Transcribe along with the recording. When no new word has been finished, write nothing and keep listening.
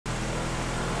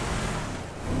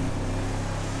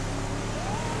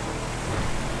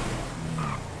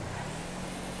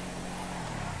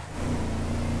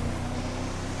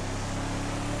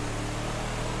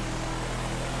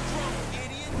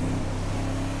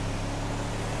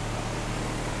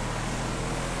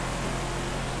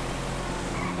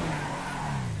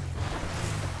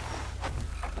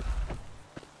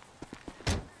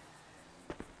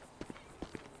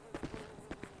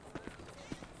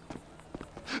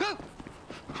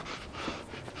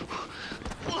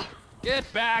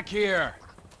Get back here!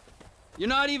 You're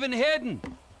not even hidden!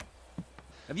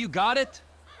 Have you got it?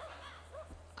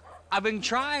 I've been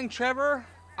trying, Trevor.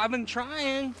 I've been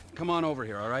trying. Come on over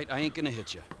here, all right? I ain't gonna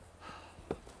hit you.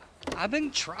 I've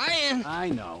been trying. I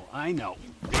know, I know.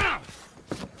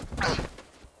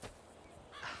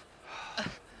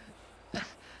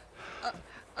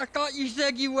 I thought you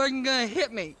said you wasn't gonna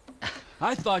hit me.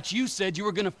 I thought you said you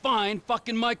were gonna find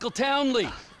fucking Michael Townley.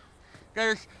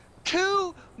 There's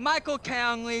two Michael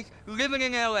Townleys living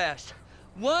in LS.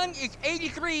 One is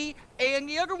 83, and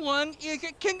the other one is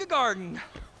at kindergarten.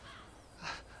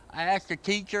 I asked the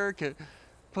teacher to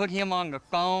put him on the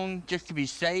phone just to be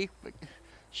safe, but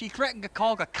she threatened to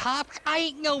call the cops. I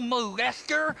ain't no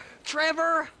molester,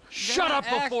 Trevor. Shut up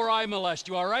before I molest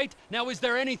you, all right? Now, is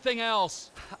there anything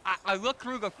else? I looked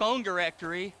through the phone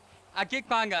directory. I did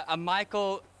find a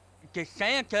Michael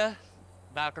DeSanta,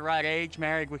 about the right age,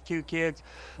 married with 2 kids.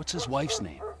 What's his wife's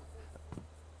name?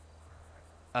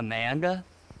 Amanda?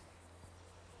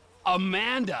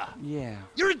 Amanda? Yeah.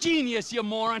 You're a genius, you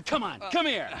moron. Come on, come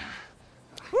here.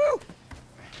 Woo!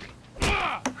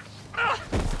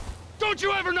 Don't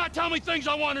you ever not tell me things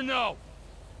I want to know!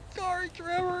 Sorry,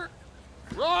 Trevor.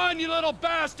 Run, you little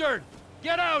bastard!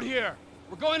 Get out here!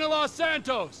 We're going to Los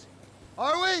Santos.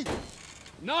 Are we?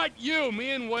 Not you,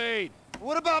 me and Wade.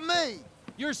 What about me?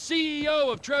 You're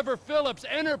CEO of Trevor Phillips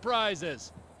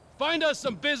Enterprises. Find us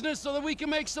some business so that we can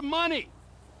make some money.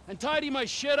 And tidy my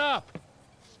shit up.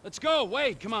 Let's go,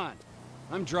 Wade, come on.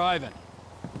 I'm driving.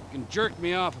 You can jerk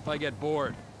me off if I get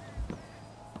bored.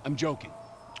 I'm joking.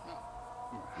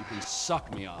 You can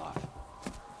suck me off.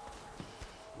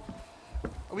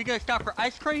 Are we gonna stop for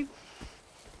ice cream?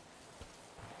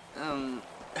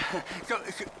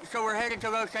 So we're headed to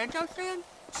Los Santos then?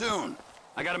 Soon.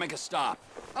 I gotta make a stop.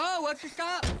 Oh, what's the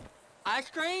stop?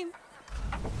 Ice cream?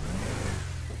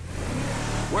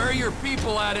 Where are your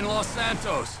people at in Los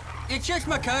Santos? It's just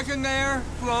my cousin there,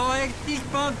 Floyd. He's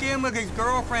bunked in with his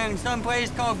girlfriend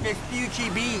someplace called Vespucci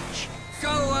Beach. So,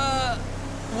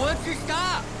 what's the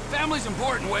stop? Family's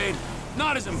important, Wade.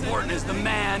 Not as important as the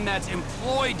man that's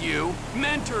employed you,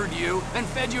 mentored you, and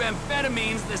fed you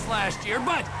amphetamines this last year,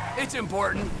 but it's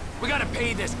important. We gotta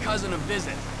pay this cousin a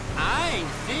visit. I ain't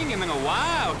seen him in a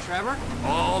while, Trevor.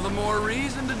 All the more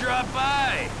reason to drop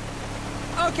by.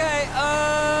 Okay,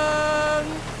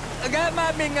 that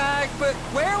might be nice, but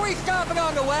where are we stopping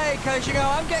on the way? Cause, you know,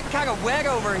 I'm getting kind of wet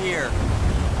over here.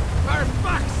 For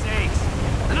fuck's sakes!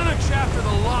 Another chapter of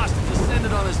the lost has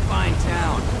descended on this fine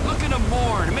town. Looking to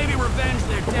mourn and maybe revenge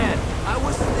their dead. I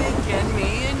was thinking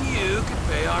me and you could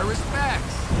pay our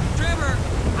respects. Trevor,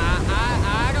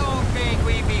 I don't think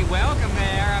we'd be welcome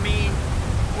there. I mean,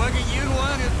 what do you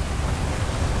want to...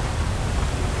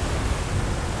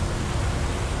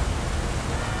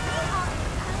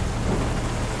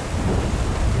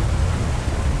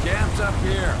 Camp's up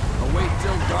here. I'll wait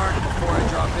till dark before I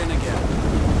drop in again.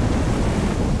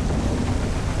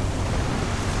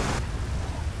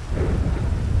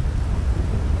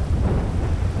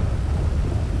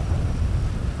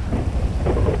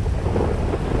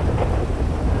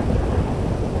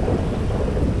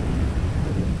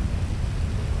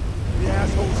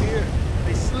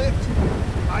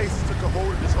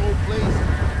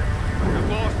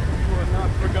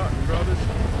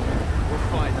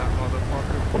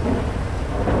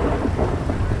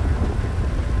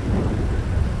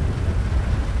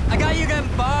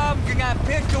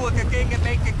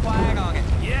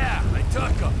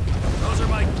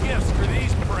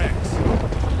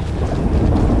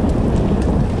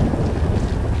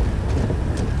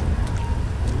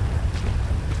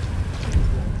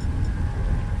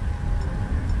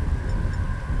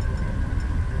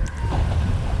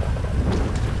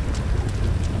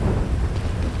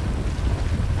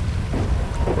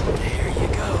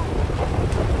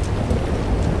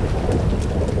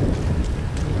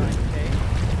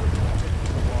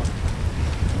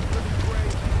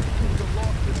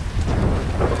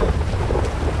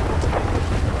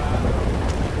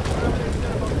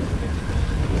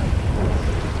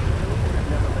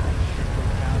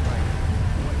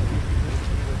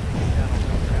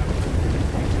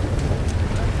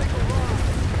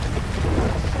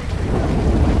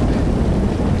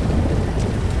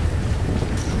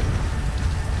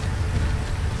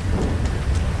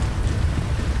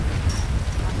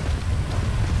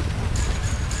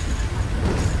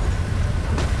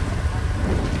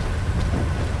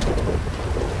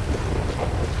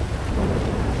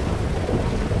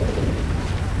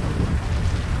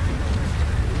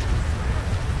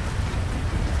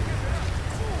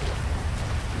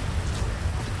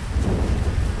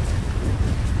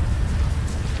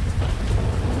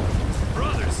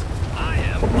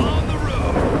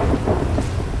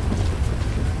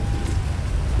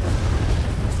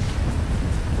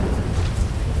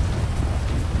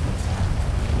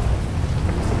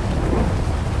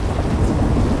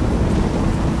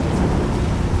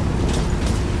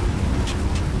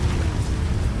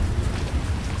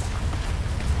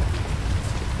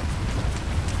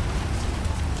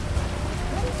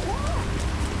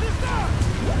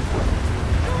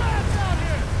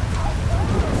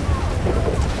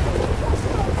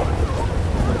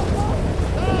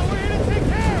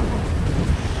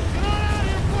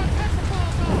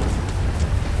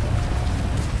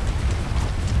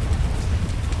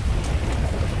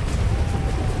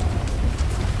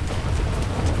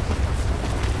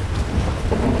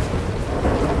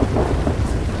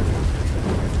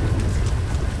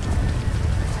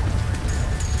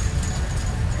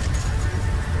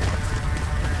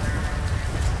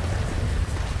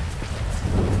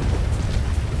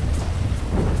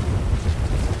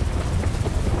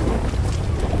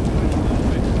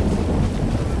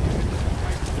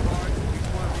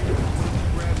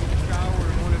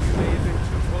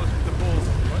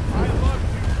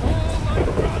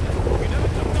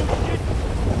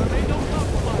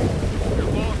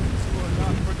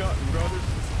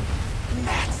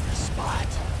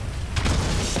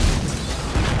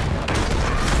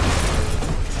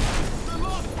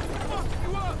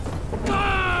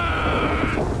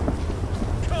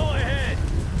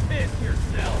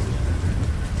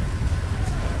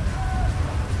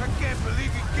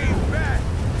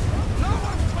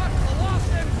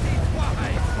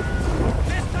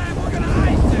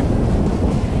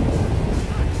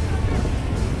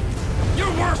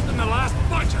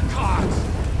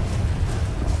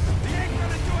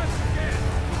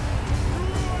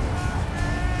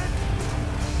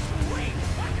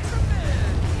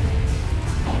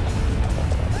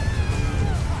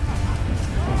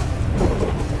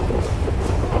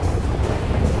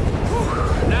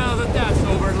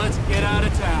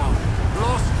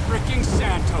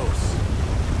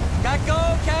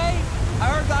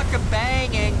 lots of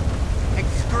banging and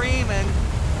screaming,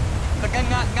 but then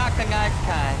not the nice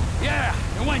kind. Yeah,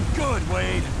 it went good,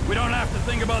 Wade. We don't have to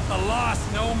think about the loss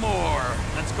no more.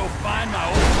 Let's go find my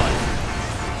old buddy.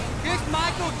 This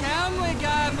Michael Townley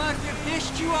guy must have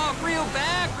pissed you off real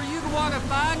bad for you to want to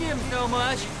find him so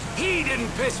much. He didn't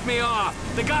piss me off.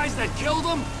 The guys that killed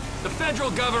him, the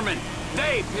federal government,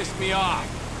 they pissed me off.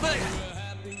 But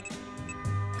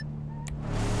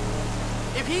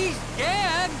if he's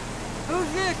dead,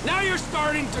 who's this? Now you're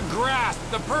starting to grasp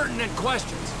the pertinent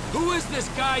questions. Who is this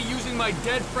guy using my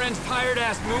dead friend's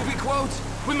tired-ass movie quotes?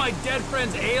 With my dead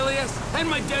friend's alias? And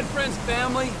my dead friend's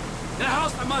family? In a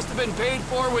house that must have been paid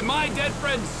for with my dead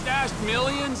friend's stashed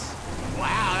millions?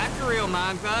 Wow, that's a real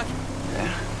mindfuck.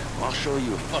 Yeah, I'll show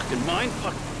you a fucking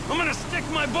mindfuck. I'm gonna stick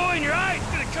my boy in your eye. It's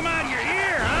gonna come out of your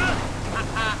ear, huh?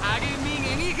 I didn't mean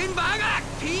anything by that,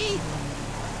 P.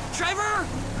 Trevor?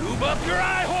 Lube up your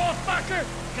eye hole, fucker,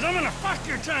 because I'm gonna fuck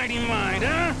your tiny mind,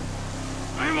 huh?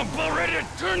 I'm about ready to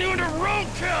turn you into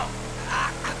roadkill.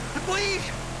 Please,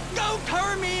 don't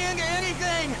turn me into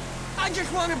anything. I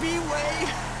just want to be Wade.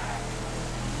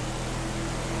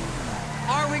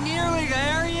 Are we nearly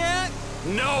there yet?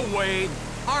 No, Wade.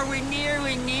 Are we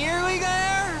nearly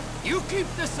there? You keep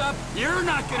this up, you're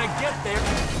not gonna get there.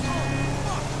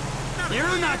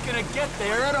 You're not gonna get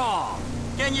there at all.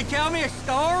 Can you tell me a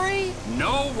story?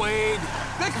 No, Wade.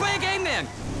 Let's play a game then.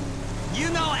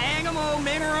 You know animal,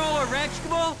 mineral, or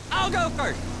vegetable? I'll go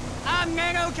first. I'm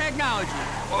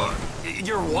nanotechnology.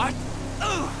 You're what?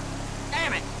 Ooh,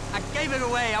 damn it. I gave it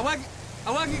away. I wasn't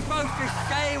supposed to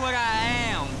say what I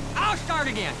am. I'll start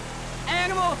again.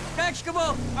 Animal,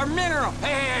 vegetable, or mineral?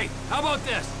 Hey, how about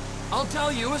this? I'll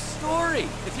tell you a story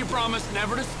if you promise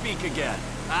never to speak again.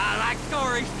 I like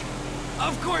stories.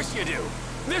 Of course you do.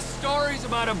 This story's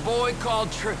about a boy called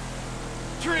Trisha.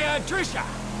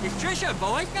 Is Trisha a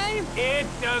boy's name? It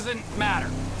doesn't matter.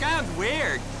 Sounds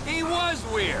weird. He was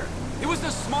weird. He was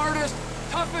the smartest,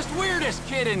 toughest, weirdest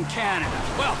kid in Canada.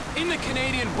 Well, in the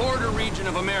Canadian border region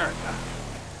of America.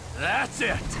 That's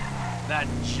it. That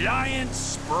giant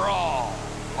sprawl.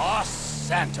 Los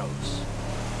Santos.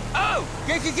 Oh!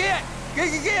 Get!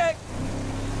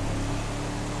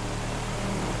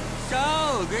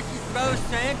 So, this is Los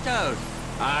Santos.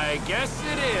 I guess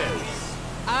it is.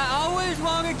 I always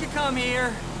wanted to come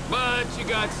here. But you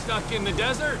got stuck in the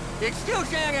desert. It's still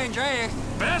San Andreas.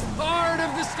 Best part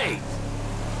of the state.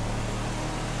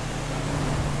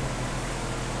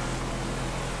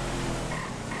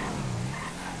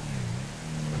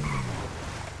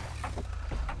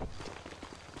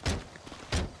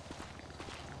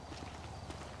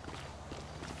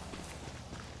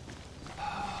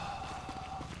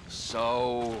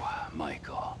 So,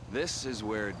 Michael, this is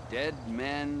where dead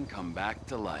men come back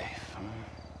to life.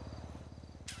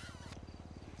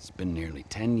 It's been nearly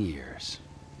 10 years,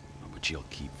 but you'll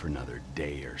keep for another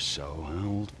day or so, huh,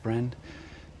 old friend?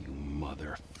 You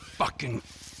motherfucking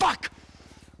fuck!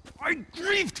 I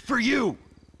grieved for you!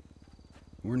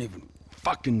 You weren't even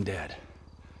fucking dead.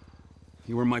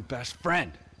 You were my best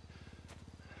friend.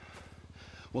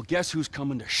 Well, guess who's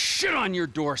coming to shit on your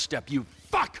doorstep, you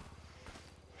fuck!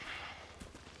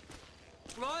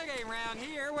 Floyd ain't around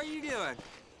here. What are you doing?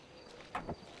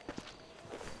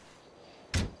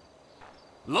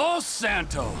 Los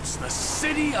Santos, the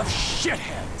city of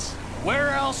shitheads.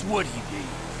 Where else would he be?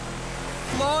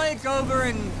 Floyd's over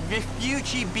in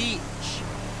Vespucci Beach.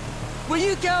 Will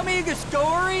you tell me the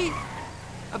story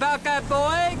about that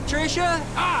boy, Trisha?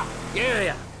 Ah,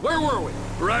 yeah. Where were we?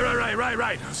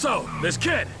 Right. So, this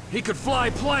kid, he could fly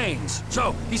planes.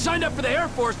 So, he signed up for the Air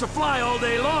Force to fly all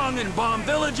day long and bomb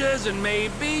villages and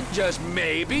maybe, just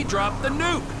maybe, drop the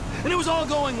nuke. And it was all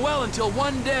going well until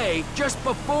one day, just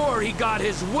before he got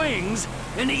his wings,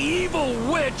 an evil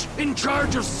witch in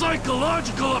charge of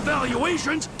psychological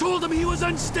evaluations told him he was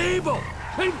unstable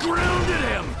and grounded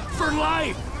him for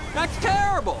life. That's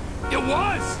terrible. It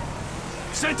was.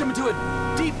 Sent him into a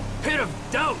deep pit of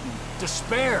doubt and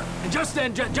despair. And just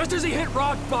then, just as he hit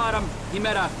rock bottom, he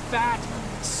met a fat,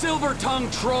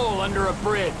 silver-tongued troll under a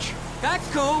bridge. That's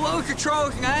cool. What was the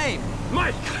troll's name?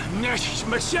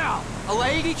 Michelle. A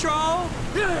lady troll?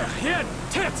 Yeah, he had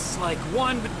tits like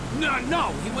one, but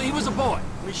no, he was a boy.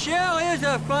 Michelle is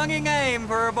a funny name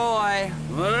for a boy.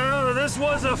 Well, this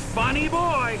was a funny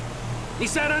boy. He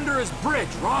sat under his bridge,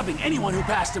 robbing anyone who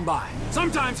passed him by.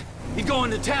 Sometimes he'd go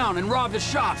into town and rob the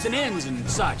shops and inns and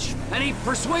such. And he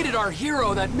persuaded our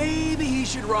hero that maybe he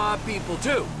should rob people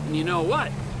too. And you know what?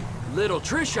 Little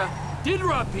Trisha did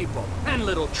rob people, and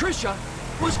little Trisha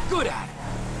was good at it.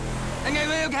 And they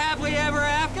lived happily ever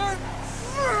after?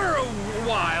 For a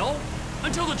while.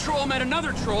 Until the troll met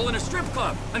another troll in a strip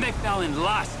club, and they fell in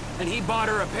lust. And he bought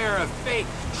her a pair of fake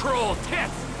troll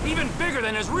tits, even bigger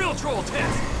than his real troll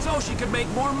tits, so she could make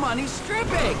more money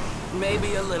stripping.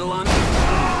 Maybe a little on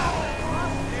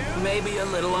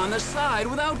the side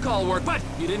without call work, but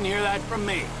you didn't hear that from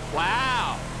me.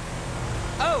 Wow.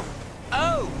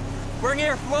 Oh, we're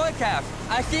near Floyd's house.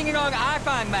 I seen it on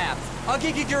iPhone maps. I'll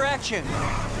give you directions.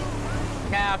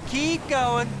 Now keep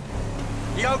going.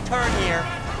 You don't turn here.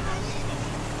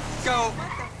 So,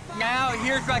 now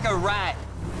here's like a right.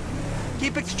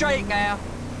 Keep it straight now.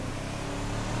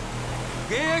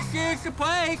 This is the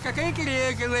place, I think it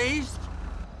is at least.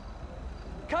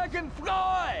 Cousin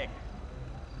Floyd!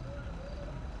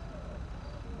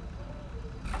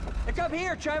 It's up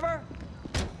here, Trevor.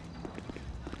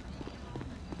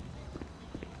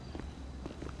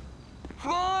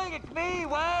 Floyd, it's me,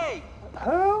 Wade.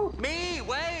 Who? Me,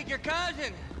 Wade, your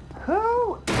cousin.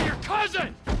 Who? Your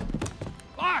cousin!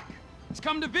 Fuck! He's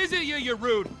come to visit you, you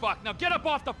rude fuck. Now get up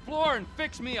off the floor and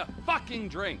fix me a fucking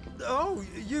drink. Oh,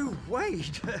 you,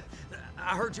 wait.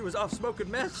 I heard you was off smoking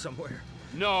meth somewhere.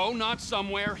 No, not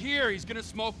somewhere. Here. He's gonna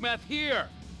smoke meth here.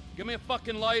 Give me a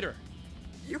fucking lighter.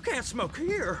 You can't smoke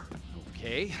here.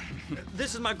 Okay.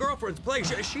 This is my girlfriend's place.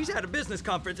 She's at a business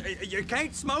conference. You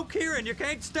can't smoke here and you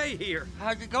can't stay here.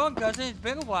 How's it going, cousin? It's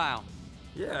been a while.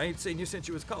 Yeah, I ain't seen you since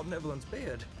you was caught in Evelyn's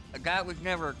bed. That was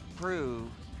never proved.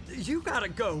 You gotta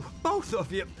go, both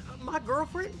of you. My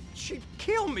girlfriend, she'd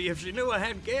kill me if she knew I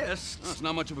had guests. Well, it's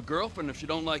not much of a girlfriend if you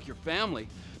don't like your family.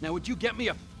 Now, would you get me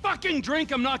a fucking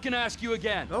drink? I'm not gonna ask you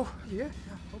again. Oh, yeah,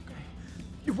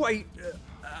 okay. Wait,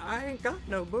 I ain't got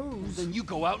no booze. Then you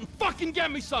go out and fucking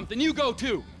get me something. You go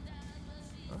too.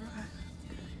 All right.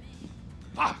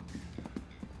 Fuck.